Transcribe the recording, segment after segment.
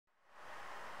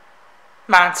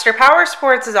Monster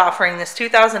Powersports is offering this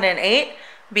 2008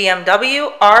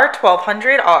 BMW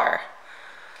R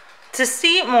To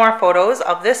see more photos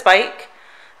of this bike,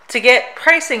 to get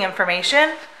pricing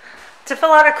information, to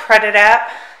fill out a credit app,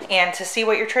 and to see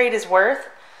what your trade is worth,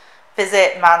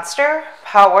 visit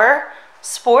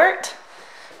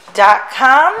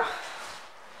monsterpowersport.com.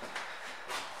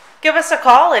 Give us a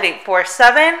call at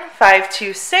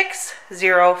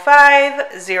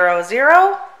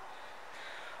 847-526-0500.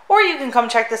 Or you can come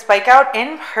check this bike out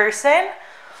in person.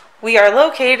 We are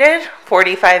located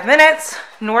 45 minutes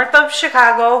north of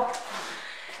Chicago,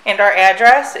 and our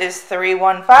address is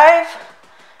 315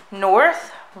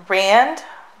 North Rand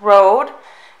Road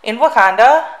in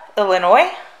Wauconda,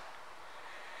 Illinois.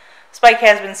 This bike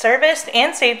has been serviced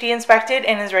and safety inspected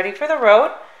and is ready for the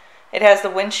road. It has the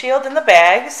windshield and the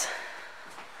bags.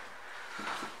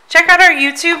 Check out our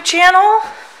YouTube channel.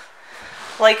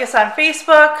 Like us on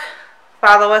Facebook.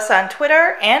 Follow us on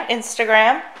Twitter and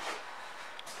Instagram.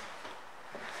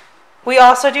 We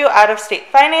also do out-of-state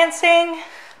financing,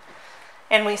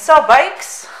 and we sell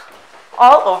bikes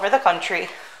all over the country.